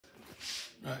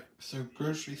Right, so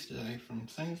groceries today from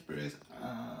Sainsburys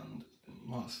and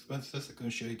Marks Spencer's. I'm going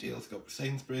to show you deals got for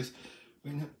Sainsburys.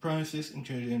 We have prices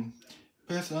including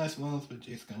personalised ones with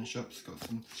discount shops. Got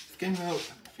some skim milk,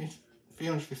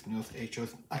 350ml each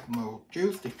of apple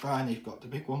juice. They finally got the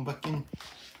big one back in.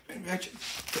 Got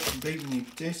some baby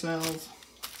potatoes.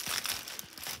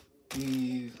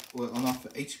 These were on offer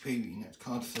 80p net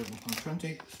card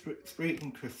 £7.20. Sprite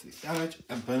and crispy salad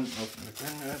and burnt milk in the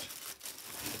granddad.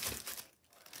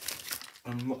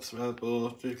 And mozzarella ball,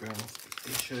 3 grams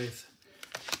each,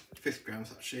 50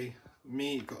 grams actually.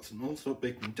 Me got some all-salt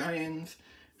bacon medallions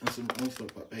and some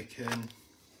all-salt black bacon.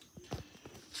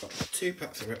 Got 2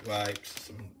 packs of red wipes,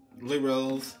 some loo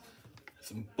rolls,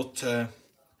 some butter.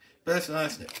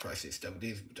 Personalised net prices still,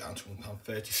 these were down to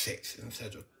 £1.36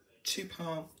 instead of £2,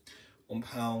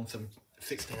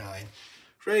 £1.69.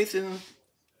 Raisins,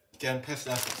 again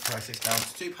personalised net prices down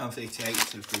to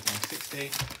 £2.88 to £3.60.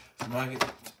 Some ragged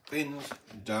bins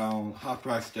down half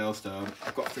price still, so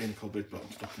I've got 3 in the cupboard, but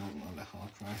I'm stocking up on the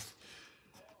half price.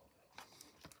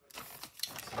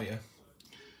 So yeah,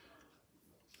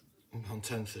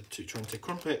 £1.10 to £2.20.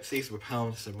 Crumpets, these were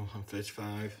 £1, so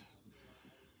 £1.35.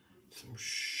 Some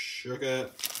sugar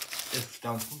is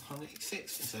down to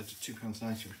 £1.86 instead of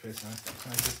 £2.90, which personalised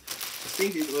prices. The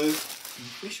seeded loaf, some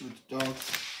fish with the dog,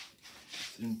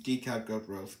 some decaf gold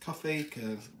roast coffee,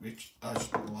 which I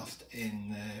just lost in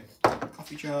the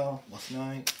coffee jar last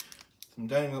night. Some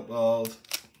dairy milk balls.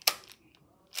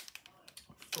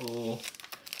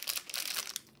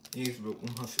 These were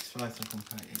 £1.65, so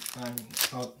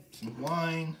 £1.85. Some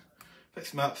wine.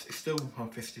 Pepsi Max is still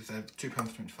 £1.50, so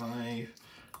 £2.25.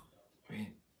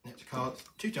 Next cards,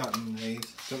 2 dark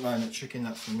lemonades. Don't mind that chicken,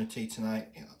 that's from my tea tonight.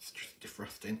 Yeah, that's just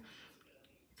defrosting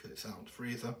because it's out of the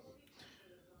freezer.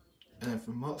 And then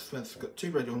from Marks Spencer's, got 2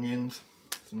 red onions,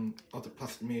 some other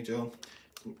pasta medium.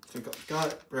 So we've got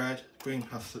garlic bread, green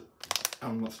pasta,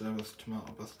 and mozzarella,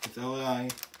 tomato, basil. So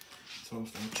I'm going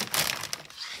to chicken.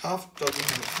 Half a dozen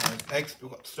of eggs.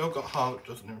 We've still got half a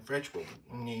dozen in the fridge, but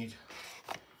we need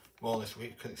more this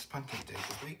week because it's pancake day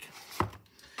this week.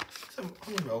 Some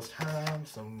honey roast ham,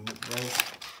 some roast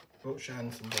butcher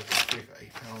and some burgers, 3 for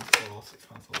 £8 or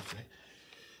 £6.40.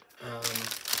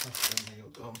 That's the meal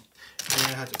done. And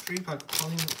I had a 3-pack of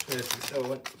Collins, so I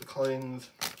went for the Collins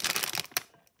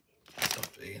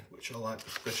stuffy, which I like the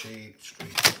squishy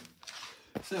street.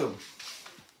 So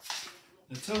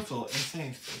the total in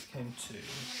Sainsburys came to,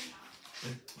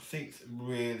 the receipts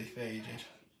really faded,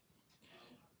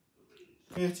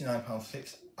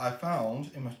 £39.06. I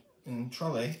found in the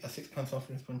trolley a £6 off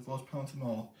and spent £40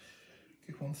 more.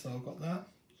 Coupon, so I got that.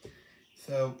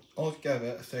 So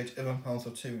altogether I saved £11 or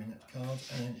 2 in that card,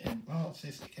 and in Marks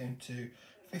it came to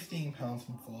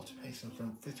 £15.40, so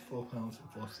from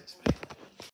 £54.46.